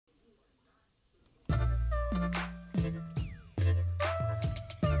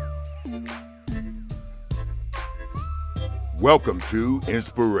Welcome to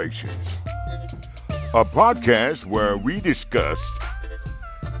Inspirations, a podcast where we discuss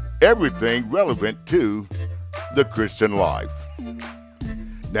everything relevant to the Christian life.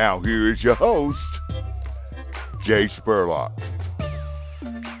 Now here is your host, Jay Spurlock.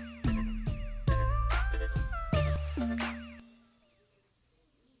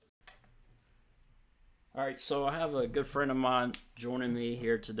 All right, so I have a good friend of mine joining me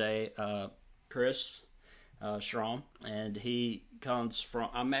here today, Chris Schramm, and he comes from,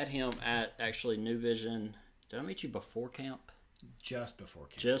 I met him at actually New Vision. Did I meet you before camp? Just before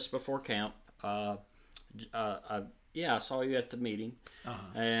camp. Just before camp. I saw you at the meeting,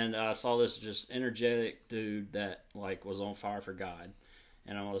 and I saw this just energetic dude that like was on fire for God,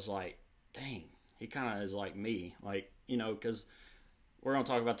 and I was like, dang, he kind of is like me, like, you know, because we're gonna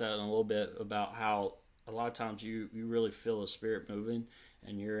talk about that in a little bit, about how a lot of times you really feel the Spirit moving,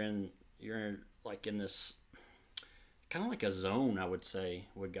 and you're in like in this kind of like a zone, I would say,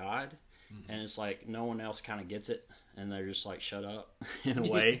 with God, and it's like no one else kind of gets it, and they're just like, shut up in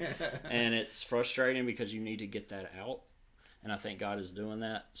a way. And it's frustrating because you need to get that out, and I think God is doing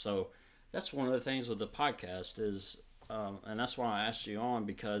that. So that's one of the things with the podcast is, and that's why I asked you on,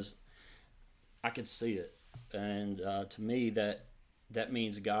 because I could see it, and to me that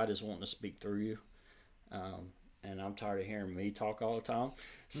means God is wanting to speak through you, and I'm tired of hearing me talk all the time.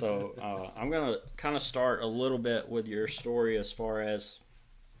 So I'm going to kind of start a little bit with your story as far as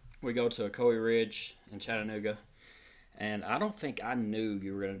we go to Ocoee Ridge in Chattanooga. And I don't think I knew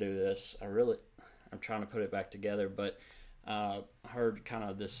you were going to do this. I'm trying to put it back together, but I heard kind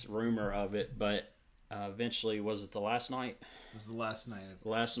of this rumor of it. But eventually, was it the last night? It was the last night.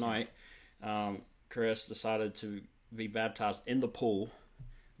 Last night, Chris decided to be baptized in the pool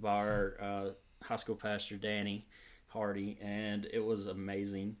by our high school pastor, Danny Hardy, and it was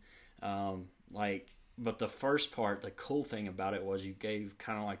amazing. But the first part, the cool thing about it was you gave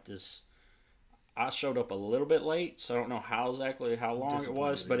kind of like this. I showed up a little bit late, so I don't know how long it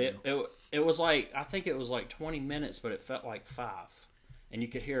was, but it was like, I think it was like 20 minutes, but it felt like 5, and you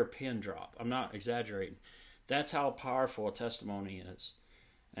could hear a pin drop. I'm not exaggerating. That's how powerful a testimony is,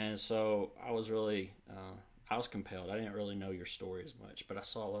 and so I was really, I was compelled. I didn't really know your story as much, but I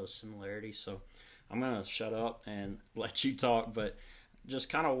saw a lot of similarities, so I'm going to shut up and let you talk, but just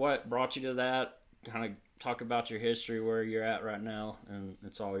kind of what brought you to that, kind of talk about your history, where you're at right now, and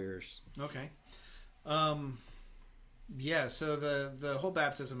it's all yours. Okay. So the whole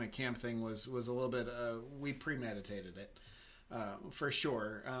baptism at camp thing was a little bit, we premeditated it, for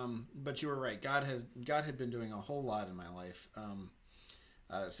sure. But you were right. God had been doing a whole lot in my life.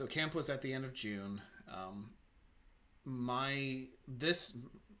 So camp was at the end of June. This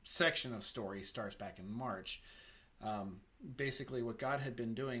section of story starts back in March. Basically what God had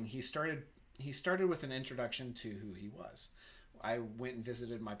been doing, he started with an introduction to who he was. I went and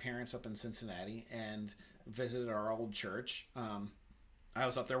visited my parents up in Cincinnati and visited our old church. I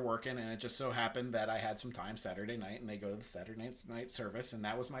was up there working, and it just so happened that I had some time Saturday night, and they go to the Saturday night service, and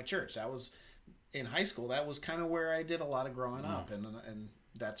that was my church. That was in high school. That was kind of where I did a lot of growing up, and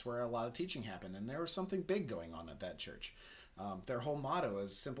that's where a lot of teaching happened. And there was something big going on at that church. Their whole motto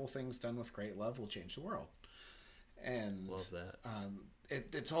is simple things done with great love will change the world. And love that.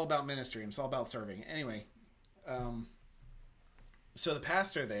 It's all about ministry, and it's all about serving. Anyway, so the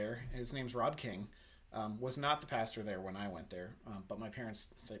pastor there, his name's Rob King, was not the pastor there when I went there, but my parents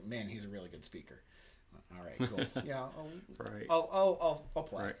said, man, he's a really good speaker. All right, cool. Yeah, right. I'll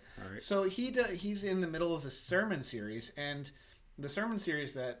play. Right. All right. So he's in the middle of the sermon series, and the sermon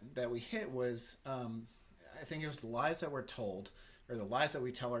series that we hit was, I think it was the lies that we're told, or the lies that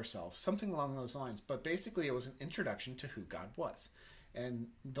we tell ourselves, something along those lines. But basically, it was an introduction to who God was, and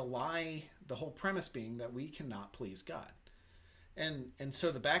the whole premise being that we cannot please God. And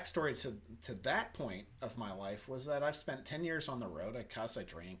so the backstory to that point of my life was that I've spent 10 years on the road. I cussed, I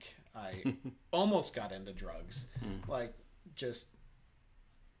drank, I almost got into drugs. I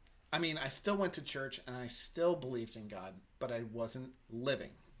still went to church and I still believed in God, but I wasn't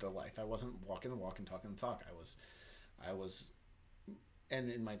living the life. I wasn't walking the walk and talking the talk. I was,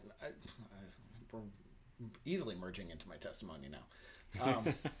 and we're easily merging into my testimony now.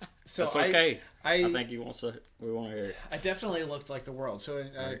 So that's okay. I think we want to hear it. I definitely looked like the world. So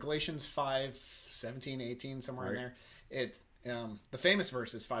in Galatians 5:17-18, somewhere in there, it's the famous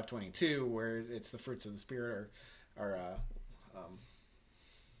verse is 5:22, where it's the fruits of the Spirit are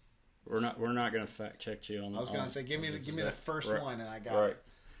we're not going to fact check you on that. I was going to say give me the first one, and I got it.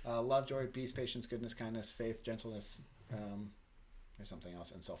 Love, joy, peace, patience, goodness, kindness, faith, gentleness, or something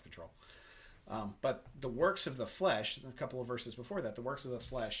else, and self-control. But the works of the flesh, a couple of verses before that, the works of the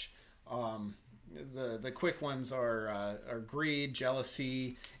flesh, the quick ones are greed,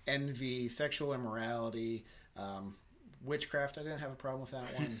 jealousy, envy, sexual immorality, witchcraft. I didn't have a problem with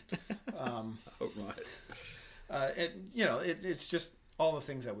that one. I hope not. It's just all the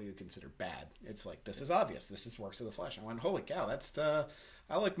things that we would consider bad. It's like, this is obvious. This is works of the flesh. I went, holy cow,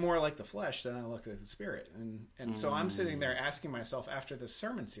 I look more like the flesh than I look like the spirit. And so I'm sitting there asking myself after this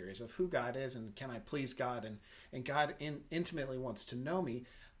sermon series of who God is and can I please God, and God intimately wants to know me.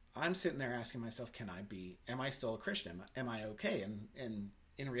 I'm sitting there asking myself, am I still a Christian? Am I okay? And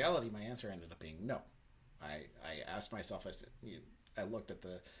in reality, my answer ended up being no. I asked myself, I looked at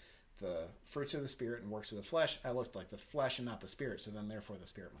the fruits of the spirit and works of the flesh. I looked like the flesh and not the spirit. So then therefore the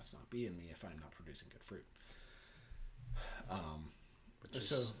spirit must not be in me if I'm not producing good fruit.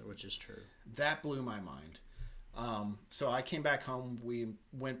 Which is true. That blew my mind. So I came back home. We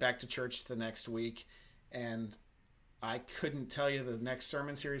went back to church the next week, and I couldn't tell you the next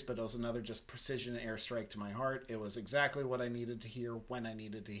sermon series, but it was another just precision airstrike to my heart. It was exactly what I needed to hear when I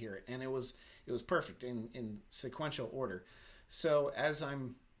needed to hear it. And it was perfect in sequential order. So as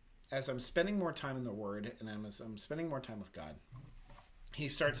I'm spending more time in the Word, and I'm spending more time with God, he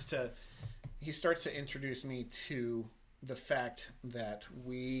starts to introduce me to the fact that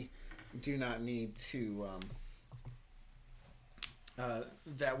we do not need to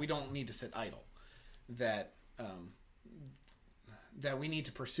that we don't need to sit idle, that we need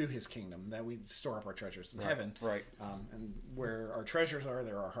to pursue His kingdom, that we store up our treasures in heaven, right? And where our treasures are,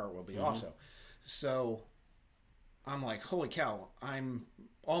 there our heart will be also. So I'm like, holy cow!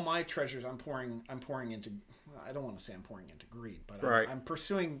 All my treasures I'm pouring into. I don't want to say I'm pouring into greed, but I'm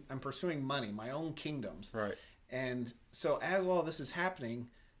pursuing money, my own kingdoms, right? And so as all this is happening,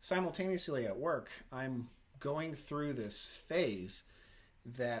 simultaneously at work, I'm going through this phase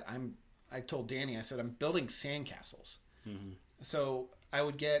that I told Danny, I said, I'm building sandcastles. Mm-hmm. So I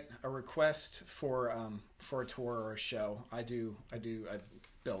would get a request for a tour or a show. I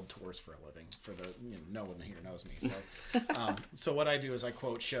build tours for a living. For no one here knows me. So, so what I do is I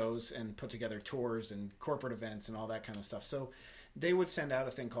quote shows and put together tours and corporate events and all that kind of stuff. So they would send out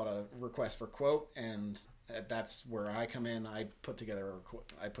a thing called a request for quote, and that's where I come in. I put together a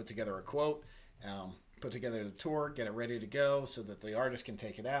quote, put together the tour, get it ready to go so that the artist can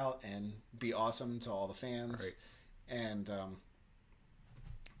take it out and be awesome to all the fans. Right. And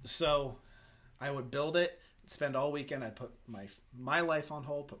so I would build it, spend all weekend. I'd put my life on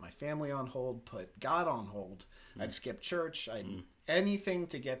hold, put my family on hold, put God on hold. I'd skip church. Anything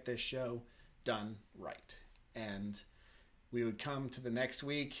to get this show done right. And we would come to the next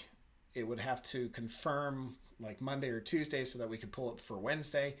week. It would have to confirm like Monday or Tuesday so that we could pull it for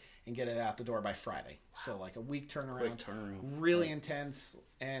Wednesday and get it out the door by Friday. Wow. So like a week turnaround. Quick turnaround. Really intense.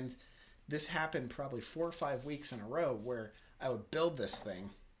 And this happened probably 4 or 5 weeks in a row where I would build this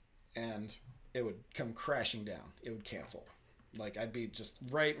thing and it would come crashing down. It would cancel. Like I'd be just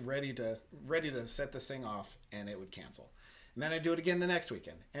ready to set this thing off, and it would cancel. And then I'd do it again the next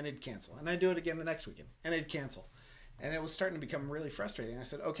weekend, and it'd cancel. And I'd do it again the next weekend, and it'd cancel. And it was starting to become really frustrating. I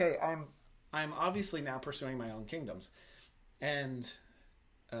said, okay, I'm obviously now pursuing my own kingdoms. And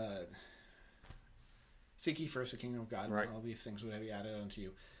seek ye first the kingdom of God, and all these things would be added unto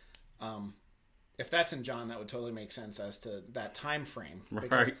you. If that's in John, that would totally make sense as to that time frame.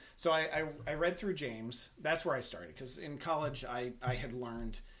 Because, so I read through James. That's where I started. Because in college, I had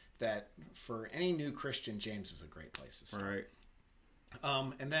learned that for any new Christian, James is a great place to start.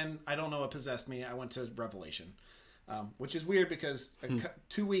 Right. And then, I don't know what possessed me, I went to Revelation. Which is weird because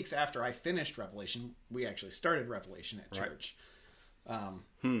 2 weeks after I finished Revelation, we actually started Revelation at church.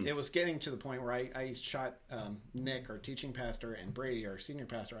 It was getting to the point where I shot Nick, our teaching pastor, and Brady, our senior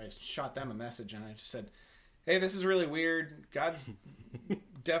pastor. I shot them a message, and I just said, hey, this is really weird. God's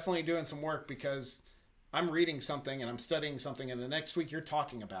definitely doing some work because I'm reading something and I'm studying something, and the next week you're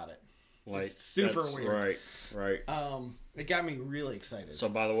talking about it. Like, it's super weird. Right. It got me really excited. So,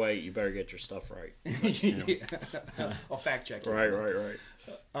 by the way, you better get your stuff right. I'll fact check you. Right.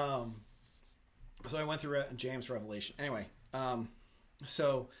 So I went through James Revelation. Anyway,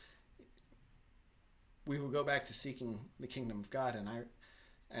 so we will go back to seeking the kingdom of God,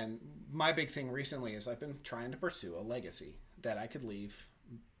 and my big thing recently is I've been trying to pursue a legacy that I could leave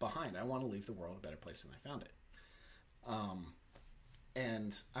behind. I want to leave the world a better place than I found it.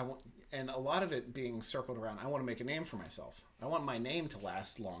 And a lot of it being circled around, I want to make a name for myself. I want my name to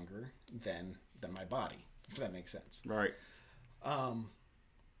last longer than my body, if that makes sense. Right.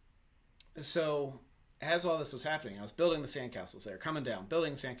 So as all this was happening, I was building the sandcastles there, coming down,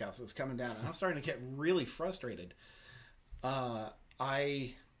 building the sandcastles, coming down, and I was starting to get really frustrated.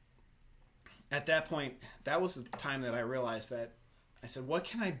 I at that point, that was the time that I realized that I said, what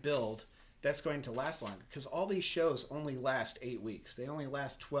can I build that's going to last longer? Because all these shows only last 8 weeks. They only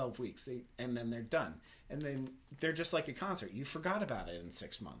last 12 weeks. And then they're done. And then they're just like a concert. You forgot about it in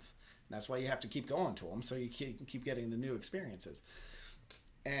 6 months. And that's why you have to keep going to them, so you keep getting the new experiences.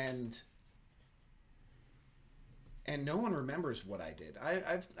 And no one remembers what I did.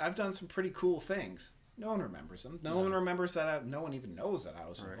 I've done some pretty cool things. No one remembers them. No one remembers that. No one even knows that I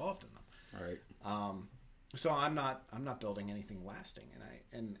was involved in them. Right. So I'm not building anything lasting.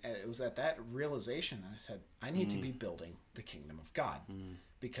 And it was at that realization that I said, I need to be building the kingdom of God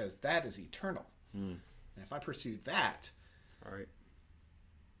because that is eternal. And if I pursue that, right,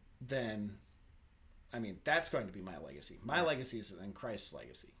 then I mean, that's going to be my legacy. My legacy is then Christ's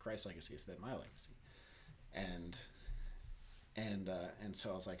legacy. Christ's legacy is then my legacy. And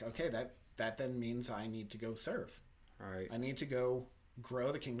so I was like, okay, that then means I need to go serve. Right. I need to go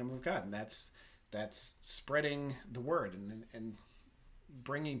grow the kingdom of God, and that's spreading the word and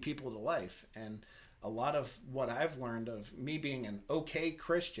bringing people to life. And a lot of what I've learned of me being an okay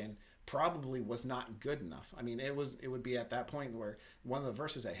Christian probably was not good enough. I mean, it would be at that point where one of the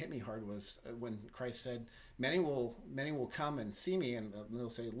verses that hit me hard was when Christ said, many will come and see me, and they'll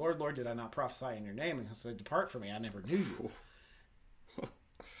say, Lord, Lord, did I not prophesy in your name? And he'll say, depart from me, I never knew you.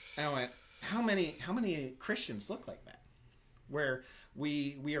 And I went, how many Christians look like that? Where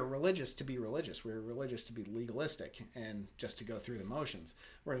we are religious to be religious. We're religious to be legalistic and just to go through the motions.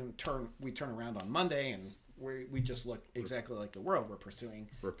 We turn around on Monday and we just look exactly like the world. We're pursuing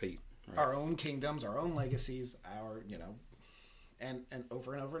our own kingdoms, our own legacies, and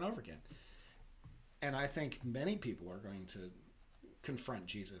over and over and over again. And I think many people are going to confront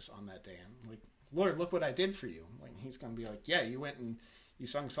Jesus on that day. I'm like, Lord, look what I did for you. Like, he's going to be like, yeah, you went and you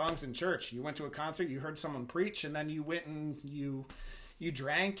sung songs in church. You went to a concert. You heard someone preach, and then you went and you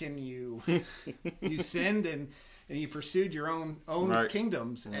drank and you sinned and you pursued your own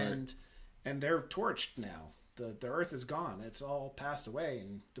kingdoms, and they're torched now. The earth is gone. It's all passed away,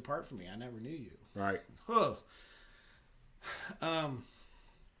 and depart from me. I never knew you. Right. Oh. I've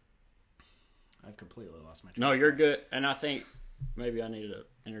completely lost my train. No, you're good. And I think maybe I need to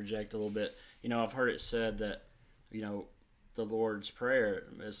interject a little bit. I've heard it said that, the Lord's Prayer,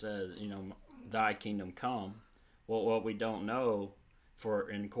 it says, thy kingdom come. Well, what we don't know,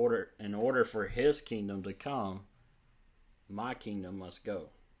 in order for his kingdom to come, my kingdom must go.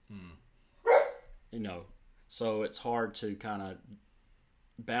 So it's hard to kind of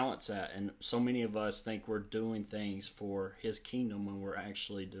balance that. And so many of us think we're doing things for his kingdom when we're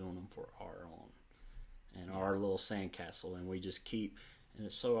actually doing them for our own and our little sandcastle. And we just and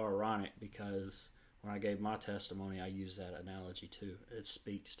it's so ironic because when I gave my testimony, I used that analogy too. It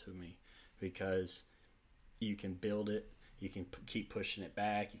speaks to me because you can build it, you can keep pushing it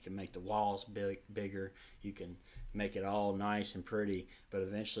back, you can make the walls bigger, you can make it all nice and pretty, but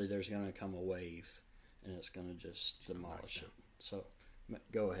eventually there's going to come a wave and it's going to just demolish it. So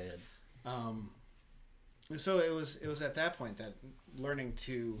go ahead. So it was at that point that learning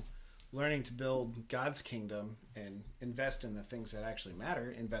to build God's kingdom and invest in the things that actually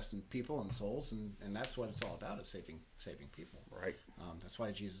matter, invest in people and souls, and that's what it's all about, is saving people. Right. That's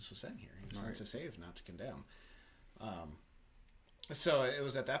why Jesus was sent here. He was sent to save, not to condemn. So it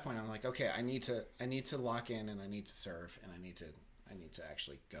was at that point I'm like, okay, I need to lock in, and I need to serve, and I need to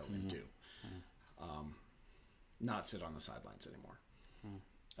actually go and do, not sit on the sidelines anymore.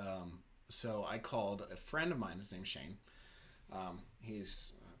 So I called a friend of mine. His name's Shane.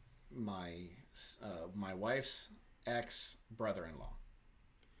 He's my wife's ex brother-in-law.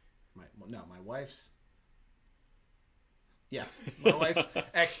 My wife's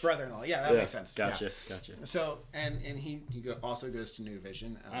ex brother-in-law. Yeah, that makes sense. Gotcha. So and he also goes to New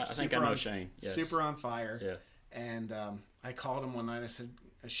Vision. I think I know Shane. Yes. Super on fire. Yeah. And I called him one night. I said,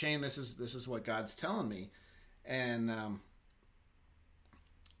 Shane, this is what God's telling me, and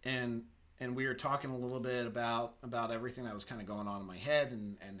we were talking a little bit about everything that was kind of going on in my head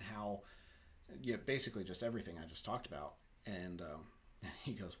and how, basically just everything I just talked about. And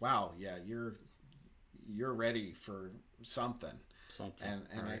he goes, wow, yeah, you're ready for something.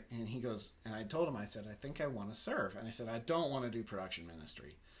 And he goes, and I told him, I said, I think I want to serve. And I said, I don't want to do production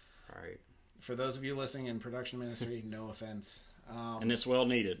ministry. Right. For those of you listening in production ministry, no offense. And it's well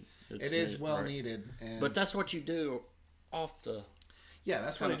needed. It is well needed. But that's what you do off the... Yeah,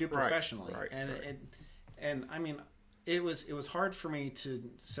 that's what I do professionally. Right. And I mean, it was hard for me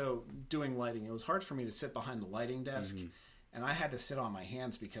doing lighting. It was hard for me to sit behind the lighting desk, and I had to sit on my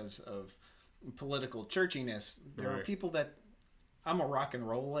hands because of political churchiness. There were people that I'm a rock and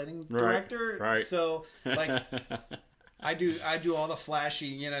roll lighting director, so like I do all the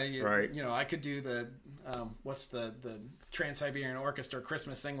flashy, Right. I could do the what's the Trans-Siberian Orchestra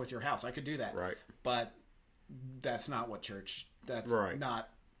Christmas thing with your house. I could do that. Right. But that's not what church. That's Right. not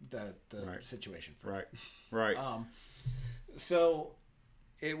the Right. situation for me. Right. Right. So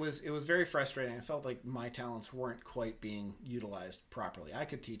it was very frustrating. I felt like my talents weren't quite being utilized properly. I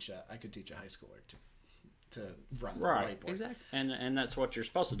could teach a high schooler to run the Right. whiteboard. Exactly. And that's what you're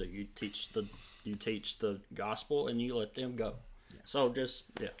supposed to do. You teach the gospel and you let them go. Yeah. So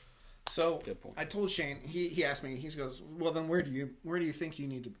So Good point. I told Shane. He asked me. He goes, "Well, then where do you think you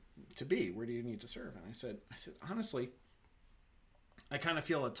need to be? Where do you need to serve?" And I said honestly, I kind of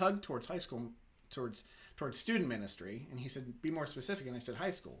feel a tug towards high school, towards student ministry. And he said, "Be more specific." And I said,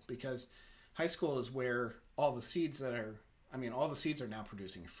 "High school," because high school is where all the seeds are now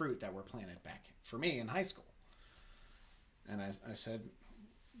producing fruit that were planted back for me in high school. And I said,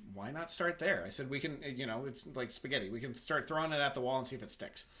 why not start there? I said, we can, it's like spaghetti. We can start throwing it at the wall and see if it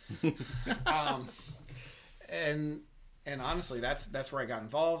sticks. And honestly, that's where I got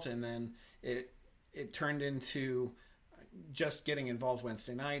involved. And then it turned into just getting involved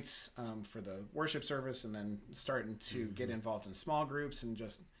Wednesday nights for the worship service, and then starting to get involved in small groups, and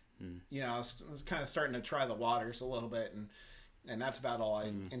just, I was kind of starting to try the waters a little bit. And that's about all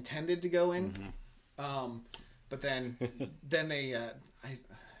I intended to go in. But then they, I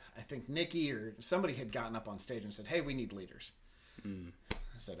think Nikki or somebody had gotten up on stage and said, "Hey, we need leaders."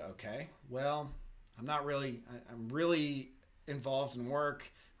 I said, "Okay, well, I'm really involved in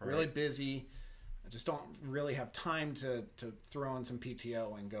work, really busy. I just don't really have time to throw in some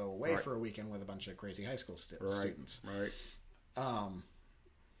PTO and go away for a weekend with a bunch of crazy high school students." Right. I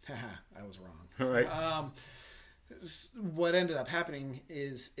was wrong. Right. What ended up happening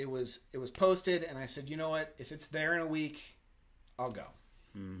is it was posted, and I said, "You know what? If it's there in a week, I'll go."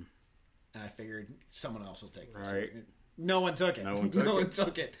 And I figured someone else will take this. Right. No one took it. No one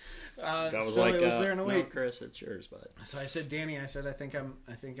took it. That was so like, it was there in a no, week. Chris, it's yours, bud. So I said, Danny, I think I'm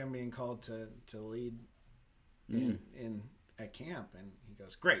being called to lead in at camp, and he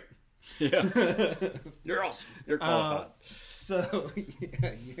goes, "Great." Yeah. You're awesome. You're qualified. So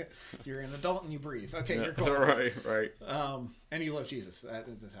you're an adult and you breathe. Okay, you're qualified. Right. And you love Jesus. That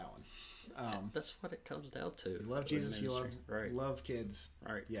is that one. That's what it comes down to. You love Jesus. You love kids.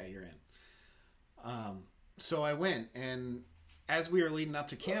 Right. Yeah, you're in. So I went, and as we were leading up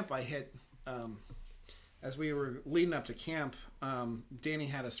to camp, Danny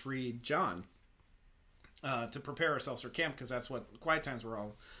had us read John to prepare ourselves for camp, because that's what quiet times were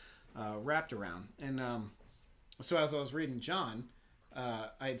all wrapped around. And so as I was reading John,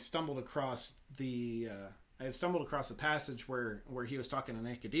 I had stumbled across the passage where he was talking to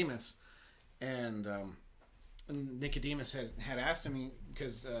Nicodemus, and Nicodemus had asked him,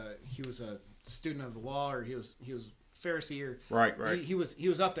 because he was a student of the law, or he was Pharisee, or right. He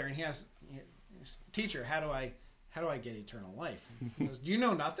was up there, and he asked his teacher, how do I get eternal life? He goes, "Do you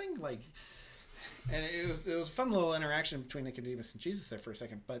know nothing?" And it was a fun little interaction between Nicodemus and Jesus there for a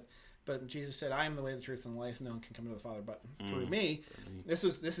second, but Jesus said, "I am the way, the truth, and the life. No one can come to the Father but through me." This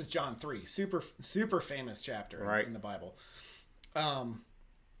is John 3, super famous chapter in the Bible. And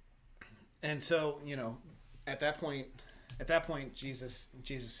so, at that point, Jesus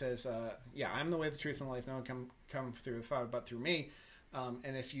says, "Yeah, I'm the way, the truth, and the life. No one can come through the Father but through me.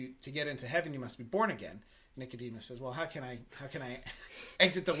 And to get into heaven, you must be born again." Nicodemus says, "Well, how can I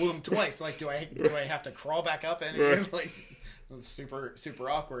exit the womb twice? Like, do I have to crawl back up?" And it's super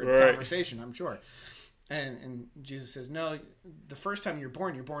awkward conversation, I'm sure. And Jesus says, "No, the first time you're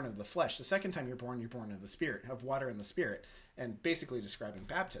born of the flesh. The second time you're born of the Spirit, of water and the Spirit," and basically describing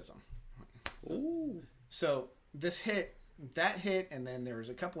baptism. Ooh. So that hit, and then there was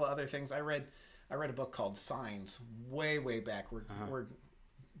a couple of other things. I read a book called Signs way back, where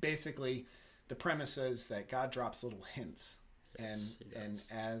basically the premise is that God drops little hints, and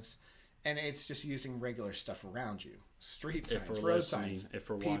it's just using regular stuff around you, street signs, road signs, if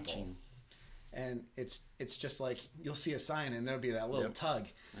we're people. watching, and it's just like you'll see a sign and there'll be that little tug,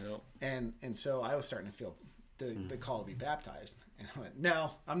 and so I was starting to feel the call to be baptized, and I went,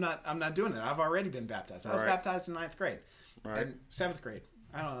 "No, I'm not doing it. I've already been baptized. I was baptized in 9th grade, and 7th grade.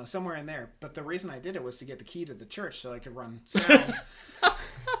 I don't know, somewhere in there. But the reason I did it was to get the key to the church so I could run sound."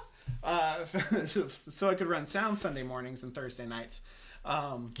 So I could run sound Sunday mornings and Thursday nights.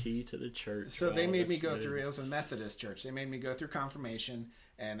 Key to the church. So they made me go through. It was a Methodist church. They made me go through confirmation,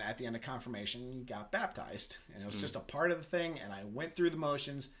 and at the end of confirmation, you got baptized, and it was just a part of the thing. And I went through the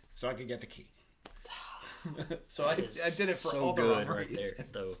motions so I could get the key. So I did it for all the wrong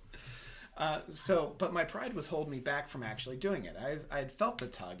reasons. But my pride was holding me back from actually doing it. I had felt the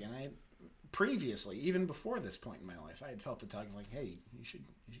tug, and I previously, even before this point in my life, I had felt the tug like, hey, you should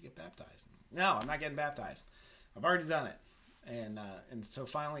get baptized. No, I'm not getting baptized. I've already done it. And so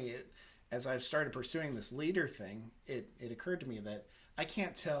finally, as I've started pursuing this leader thing, it occurred to me that I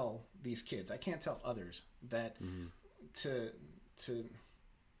can't tell these kids, I can't tell others that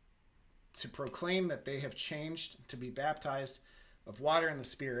to proclaim that they have changed, to be baptized of water and the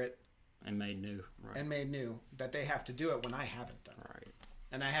Spirit, and made new, right? And made new, that they have to do it when I haven't done it, right?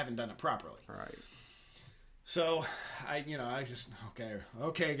 And I haven't done it properly, right? So I just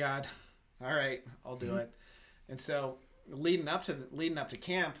okay, God, all right, I'll do it. And so leading up to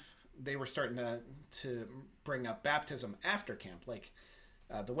camp, they were starting to bring up baptism after camp, like.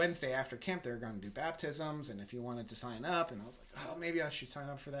 The Wednesday after camp, they were going to do baptisms, and if you wanted to sign up, and I was like, oh, maybe I should sign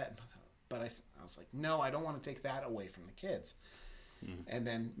up for that. But I was like, no, I don't want to take that away from the kids. Mm-hmm. And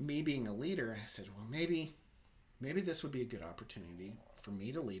then me being a leader, I said, well, maybe this would be a good opportunity for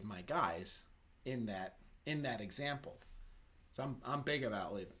me to lead my guys in that example. So I'm big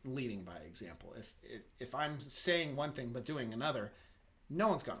about leading by example. If I'm saying one thing but doing another, no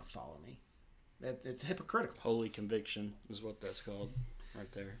one's going to follow me. It's hypocritical. Holy conviction is what that's called. Right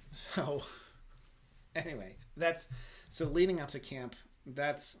there. So, anyway, so leading up to camp.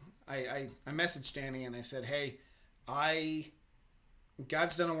 I messaged Danny and I said, "Hey,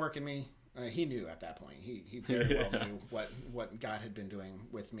 God's done a work in me." He knew at that point. He very well knew what God had been doing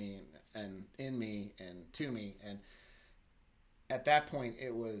with me and in me and to me. And at that point,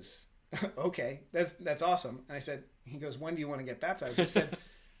 it was okay. That's awesome. And I said, he goes, "When do you want to get baptized?"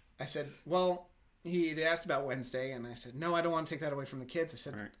 I said, well. He had asked about Wednesday, and I said, no, I don't want to take that away from the kids. I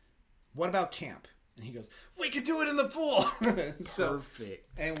said, right. What about camp? And he goes, we could do it in the pool. So, perfect.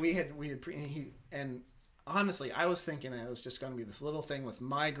 And and honestly, I was thinking that it was just going to be this little thing with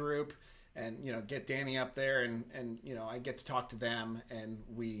my group and, get Danny up there and I get to talk to them and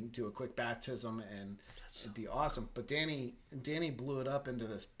we do a quick baptism and it'd be awesome. But Danny blew it up into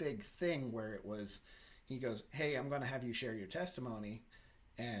this big thing where he goes, hey, I'm going to have you share your testimony.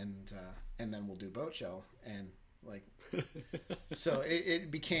 And then we'll do boat show, and like, so it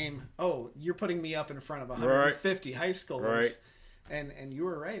became, oh, you're putting me up in front of 150 high schoolers, right. And you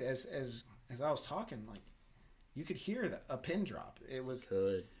were right. As I was talking, like, you could hear a pin drop. It was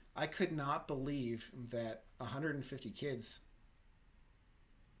good. I could not believe that 150 kids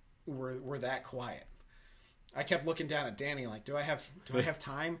were that quiet. I kept looking down at Danny like, do I have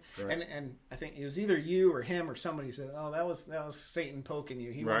time? Right. And I think it was either you or him or somebody who said, oh, that was Satan poking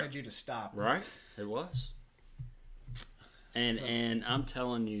you. He wanted you to stop. Right. It was. And I'm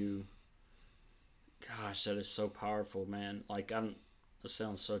telling you, gosh, that is so powerful, man. Like, it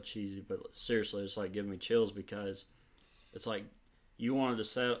sounds so cheesy, but seriously, it's like giving me chills because it's like you wanted to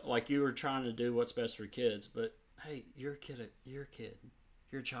say, like, you were trying to do what's best for kids, but hey, you're a kid. You're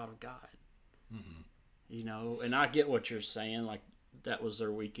a child of God. Mm-hmm. And I get what you're saying, like, that was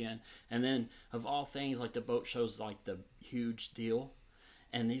their weekend. And then, of all things, like, the boat show's, like, the huge deal.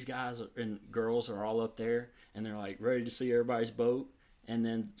 And these guys and girls are all up there, and they're, like, ready to see everybody's boat. And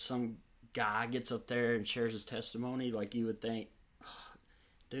then some guy gets up there and shares his testimony. Like, you would think, oh,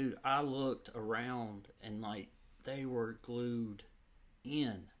 dude, I looked around, and, like, they were glued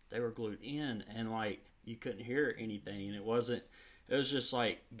in. And, like, you couldn't hear anything. And it was just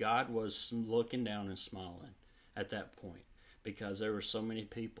like God was looking down and smiling at that point because there were so many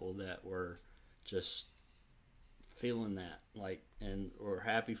people that were just feeling that, like, and were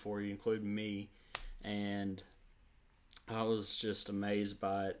happy for you, including me. And I was just amazed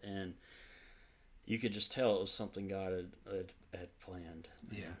by it. And you could just tell it was something God had planned.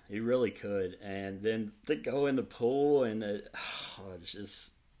 Yeah. He really could. And then to go in the pool and it's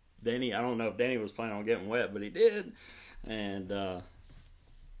just Danny, I don't know if Danny was planning on getting wet, but he did. And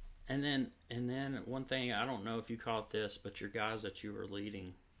then one thing, I don't know if you caught this, but your guys that you were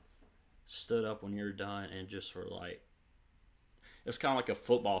leading stood up when you were done and just were like, it was kind of like a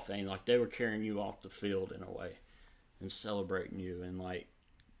football thing. Like, they were carrying you off the field in a way and celebrating you. And, like,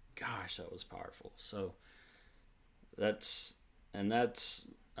 gosh, that was powerful. So that's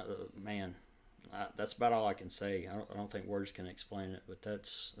man, that's about all I can say. I don't think words can explain it, but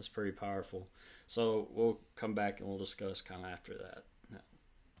that's pretty powerful. So we'll come back and we'll discuss kind of after that.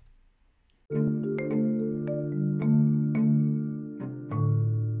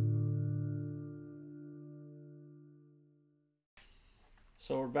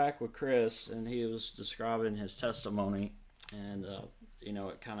 So we're back with Chris, and he was describing his testimony, and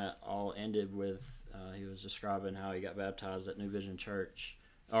it kind of all ended with he was describing how he got baptized at New Vision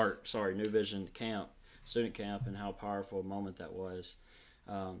New Vision camp, student camp, and how powerful a moment that was.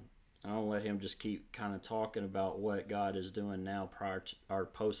 I'll let him just keep kind of talking about what God is doing now prior to or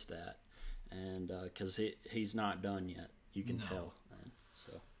post that, and because he's not done yet, you can tell. And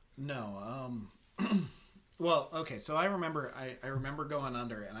so no, well, okay, so I remember going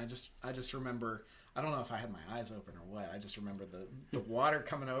under, and I just remember, I don't know if I had my eyes open or what. I just remember the water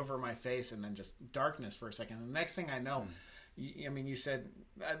coming over my face, and then just darkness for a second. And the next thing I know, I mean, you said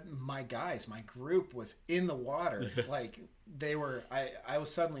my group was in the water, like they were. I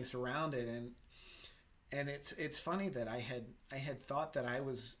was suddenly surrounded, and it's funny that I had thought that I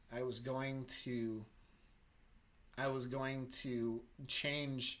was going to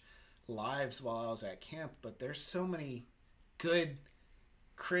change lives while I was at camp, but there's so many good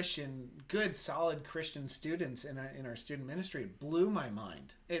solid Christian students in our student ministry. It blew my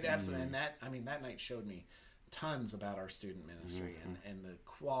mind. It absolutely, and that night showed me tons about our student ministry and the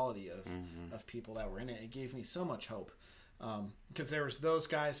quality of people that were in it. It gave me so much hope. Because there was those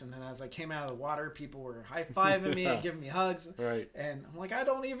guys, and then as I came out of the water, people were high-fiving me and giving me hugs. Right. And I'm like, I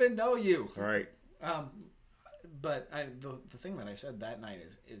don't even know you. Right. But the thing that I said that night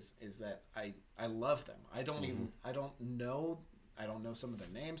is that I love them. I don't know some of their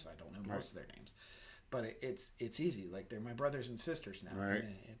names. I don't know most of their names, but it's easy. Like, they're my brothers and sisters now. Right.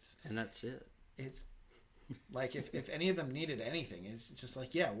 And that's it. It's like if any of them needed anything, it's just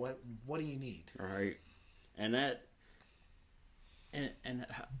like, yeah, what do you need? Right. And that and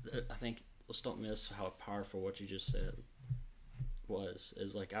I think, let's don't miss how powerful what you just said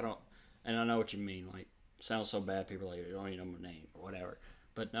is. Like, I know what you mean. Like, sounds so bad. People are like, you don't even know my name or whatever.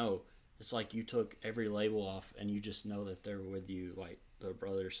 But no, it's like you took every label off, and you just know that they're with you, like their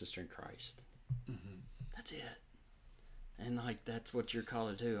brother or sister in Christ. Mm-hmm. That's it. And like, that's what you're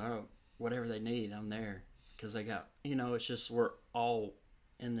called to do. Whatever they need, I'm there, because they got, it's just, we're all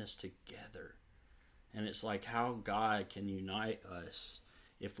in this together. And it's like how God can unite us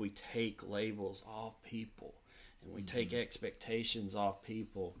if we take labels off people, and we take expectations off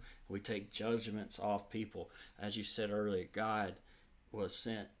people, we take judgments off people. As you said earlier,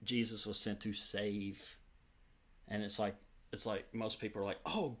 Jesus was sent to save. And it's like most people are like,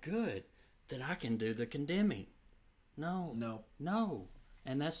 oh, good, then I can do the condemning. No.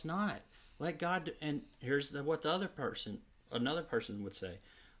 And that's not. Let God do, and here's what another person would say.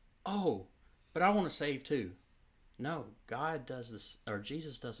 Oh, but I want to save too. No, God does this, or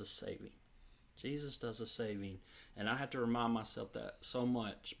Jesus does the saving. Jesus does the saving, and I have to remind myself that so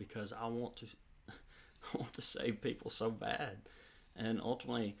much, because I want to save people so bad, and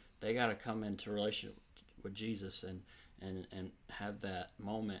ultimately they got to come into relationship with Jesus and have that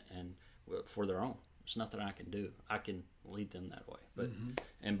moment and for their own. There's nothing I can do. I can lead them that way, but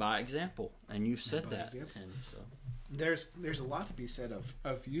and by example. And you said that, and so there's a lot to be said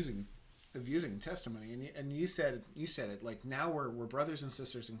of using testimony, and you said it, like, now we're brothers and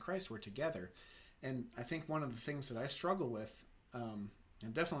sisters in Christ, we're together. And I think one of the things that I struggle with, I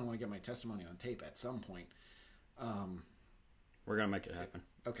definitely want to get my testimony on tape at some point. We're gonna make it happen.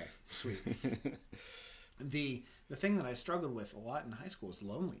 Okay, sweet. The thing that I struggled with a lot in high school is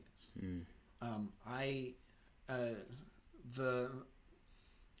loneliness. The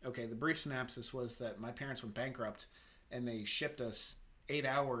brief synopsis was that my parents went bankrupt, and they shipped us 8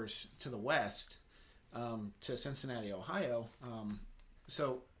 hours to the west, to Cincinnati, Ohio.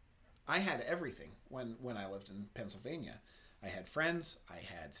 So I had everything when I lived in Pennsylvania. I had friends, I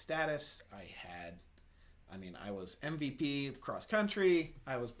had status, I was MVP of cross country.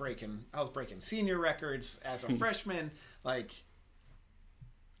 I was breaking senior records as a freshman. Like,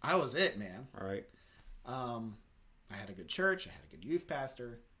 I was it, man. All right. I had a good church. I had a good youth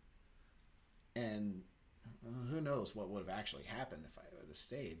pastor. And who knows what would have actually happened if I would have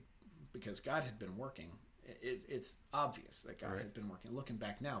stayed, because God had been working. It's obvious that God had been working, looking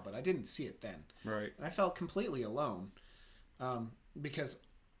back now, but I didn't see it then. Right. And I felt completely alone, because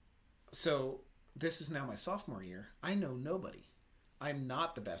this is now my sophomore year. I know nobody. I'm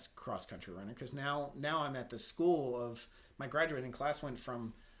not the best cross-country runner, because now I'm at the school of, my graduating class went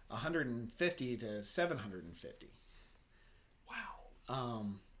from 150 to 750. Wow.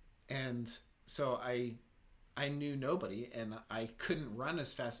 And so I knew nobody, and I couldn't run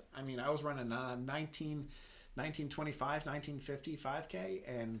as fast. I mean, I was running a 1925, 1950 5K,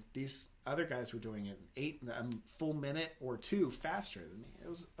 and these other guys were doing it a full minute or two faster than me. It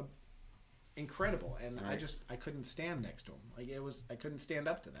was incredible, and right. I couldn't stand next to him. Like, I couldn't stand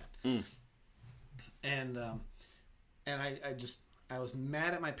up to that. And I was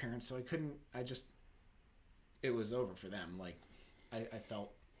mad at my parents, so it was over for them. Like, I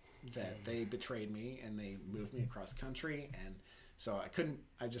felt that they betrayed me, and they moved me across country, and so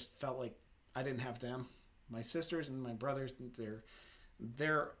I just felt like I didn't have them. My sisters and my brothers,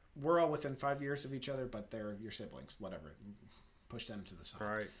 we're all within 5 years of each other, but they're your siblings, whatever. Push them to the side.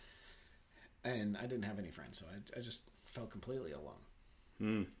 Right. and I didn't have any friends, so I just felt completely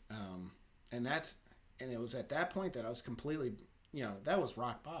alone. And it was at that point that I was completely, that was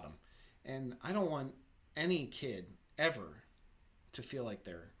rock bottom. And I don't want any kid ever to feel like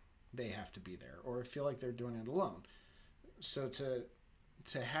they have to be there or feel like they're doing it alone. So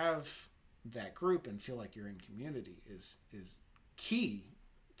to have that group and feel like you're in community is key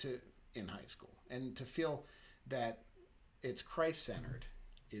in high school, and to feel that it's Christ-centered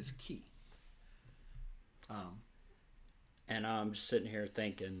is key. And I'm just sitting here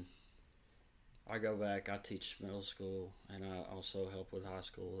thinking, I go back, I teach middle school, and I also help with high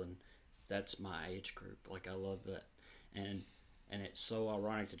school, and that's my age group. Like, I love that. And it's so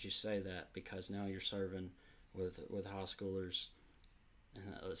ironic that you say that, because now you're serving with high schoolers.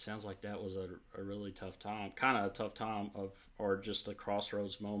 And it sounds like that was a really tough time, kind of a tough time or just a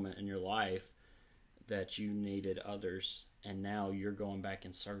crossroads moment in your life that you needed others, and now you're going back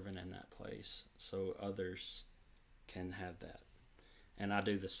and serving in that place so others can have that. And I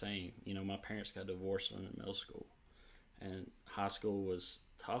do the same. My parents got divorced when in middle school, and high school was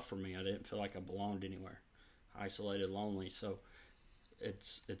tough for me. I didn't feel like I belonged anywhere, isolated, lonely. So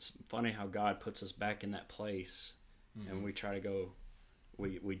it's funny how God puts us back in that place, and we try to go.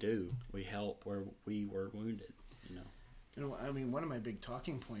 We help where we were wounded. One of my big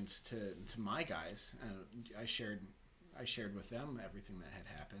talking points to my guys, I shared with them everything that had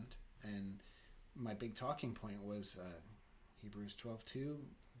happened, and my big talking point was Hebrews 12:2,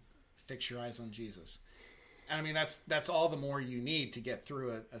 fix your eyes on Jesus. And that's all the more you need to get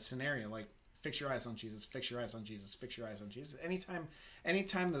through a scenario, like fix your eyes on Jesus, fix your eyes on Jesus, fix your eyes on Jesus.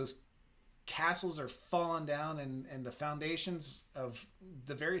 Anytime those castles are falling down and the foundations of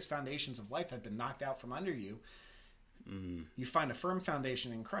the various foundations of life have been knocked out from under you, you find a firm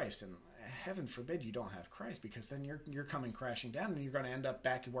foundation in Christ. And heaven forbid you don't have Christ, because then you're coming crashing down, and you're going to end up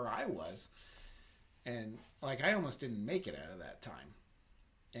back where I was. And I almost didn't make it out of that time.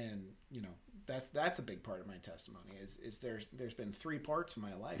 And that's a big part of my testimony is there's been 3 parts of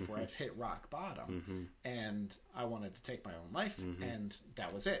my life where I've hit rock bottom, and I wanted to take my own life, and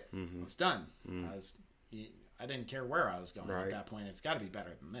that was it. I was done. I didn't care where I was going at that point. It's got to be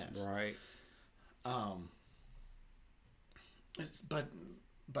better than this, right?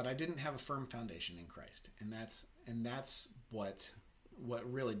 But I didn't have a firm foundation in Christ, and that's what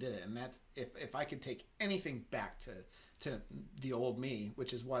really did it. And that's if I could take anything back to the old me,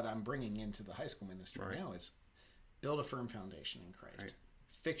 which is what I'm bringing into the high school ministry now, is build a firm foundation in Christ. Right.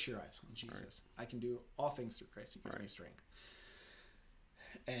 Fix your eyes on Jesus. Right. I can do all things through Christ who gives me strength.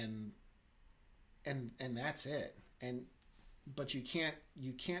 And that's it. But you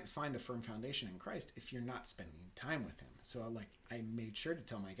can't find a firm foundation in Christ if you're not spending time with Him. So I made sure to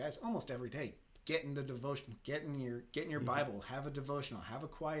tell my guys almost every day, get into devotion, get in your Bible, have a devotional, have a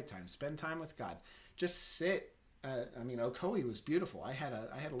quiet time, spend time with God. Just sit. Ocoee was beautiful. I had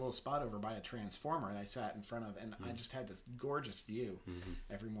a little spot over by a transformer that I sat in front of, and I just had this gorgeous view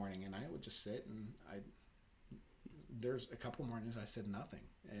every morning. And I would just sit, and there's a couple mornings I said nothing.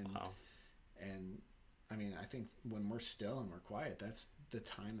 And I think when we're still and we're quiet, that's the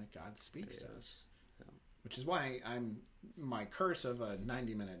time that God speaks to us. Yeah. Which is why my curse of a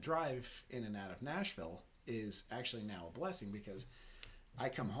 90-minute drive in and out of Nashville is actually now a blessing, because I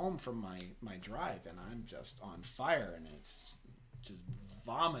come home from my drive and I'm just on fire, and it's just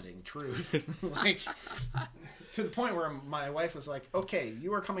vomiting truth. To the point where my wife was like, okay,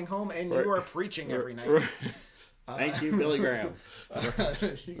 you are coming home and you are preaching every night. Thank you, Billy Graham.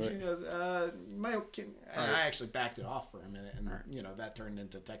 She goes, and I actually backed it off for a minute, and that turned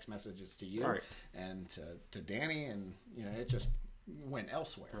into text messages to you and to Danny, and it just went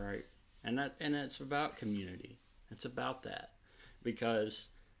elsewhere. Right. And it's about community. It's about that. Because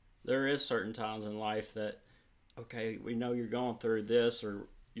there is certain times in life that, okay, we know you're going through this, or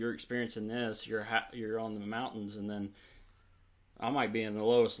you're experiencing this, you're on the mountains, and then I might be in the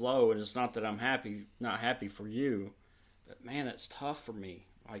lowest low, and it's not that I'm not happy for you, but man, it's tough for me.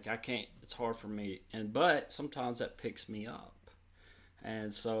 I can't, it's hard for me. But sometimes that picks me up.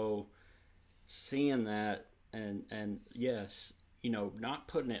 And so seeing that, and yes, not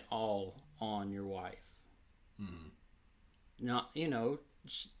putting it all on your wife. Not,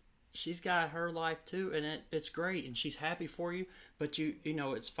 she's got her life too, and it's great, and she's happy for you, but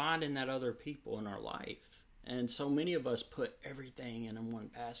it's finding that other people in our life. And so many of us put everything in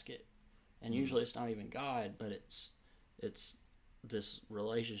one basket, and usually it's not even God, but it's this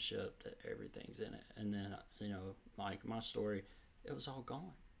relationship that everything's in it. And then, like my story, it was all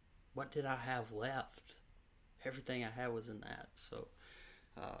gone. What did I have left? Everything I had was in that. So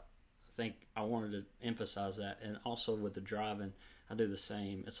think I wanted to emphasize that. And also with the driving, I do the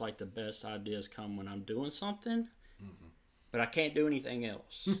same. It's like the best ideas come when I'm doing something, but I can't do anything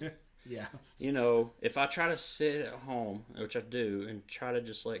else. Yeah. You know, if I try to sit at home, which I do, and try to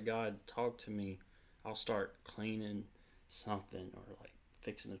just let God talk to me, I'll start cleaning something or like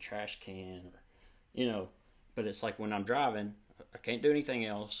fixing the trash can or, you know, but it's like when I'm driving, I can't do anything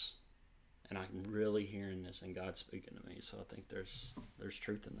else, and I'm really hearing this and God's speaking to me. So I think there's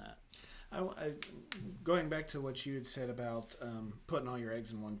truth in that. Going back to what you had said about putting all your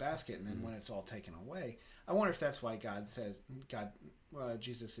eggs in one basket, and then when it's all taken away, I wonder if that's why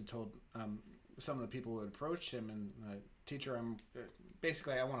Jesus had told some of the people who had approached him, and teacher, I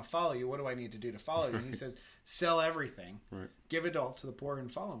want to follow you. What do I need to do to follow you? And he says, sell everything, give it all to the poor, and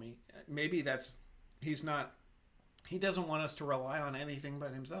follow me. Maybe he doesn't want us to rely on anything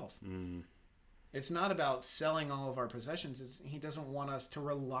but himself. It's not about selling all of our possessions. He doesn't want us to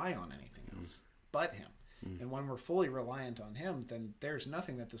rely on anything else but him. And when we're fully reliant on him, then there's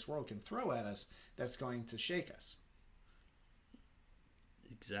nothing that this world can throw at us that's going to shake us.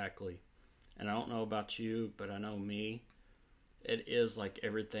 Exactly. And I don't know about you, but I know me. It is like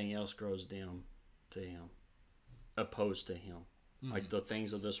everything else grows dim to him, opposed to him. Like the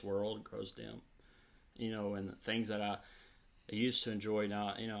things of this world grows dim. You know, and the things that I used to enjoy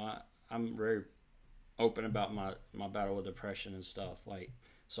now, you know, I'm very open about my battle with depression and stuff. Like,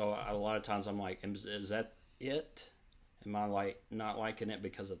 so a lot of times I'm like, is that it? Am I like not liking it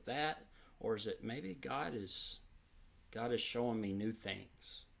because of that? Or is it maybe God is showing me new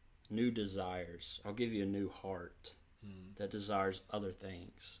things, new desires. I'll give you a new heart that desires other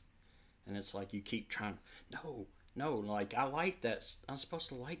things. And it's like you keep trying, no, like I like that. I'm supposed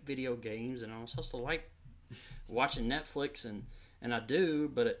to like video games and I'm supposed to like watching Netflix and I do,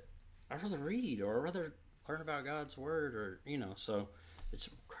 but I'd rather read or I'd rather learn about God's word, or, you know, so it's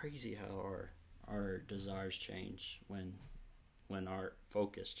crazy how our desires change when our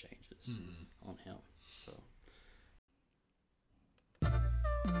focus changes on him. So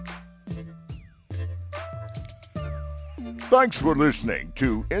Thanks for listening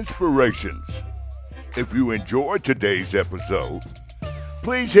to Inspirations. If you enjoyed today's episode,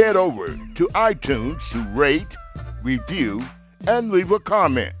 please head over to iTunes to rate, review, and leave a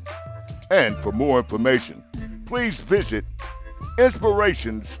comment. And for more information, please visit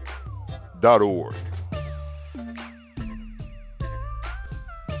inspirations.org.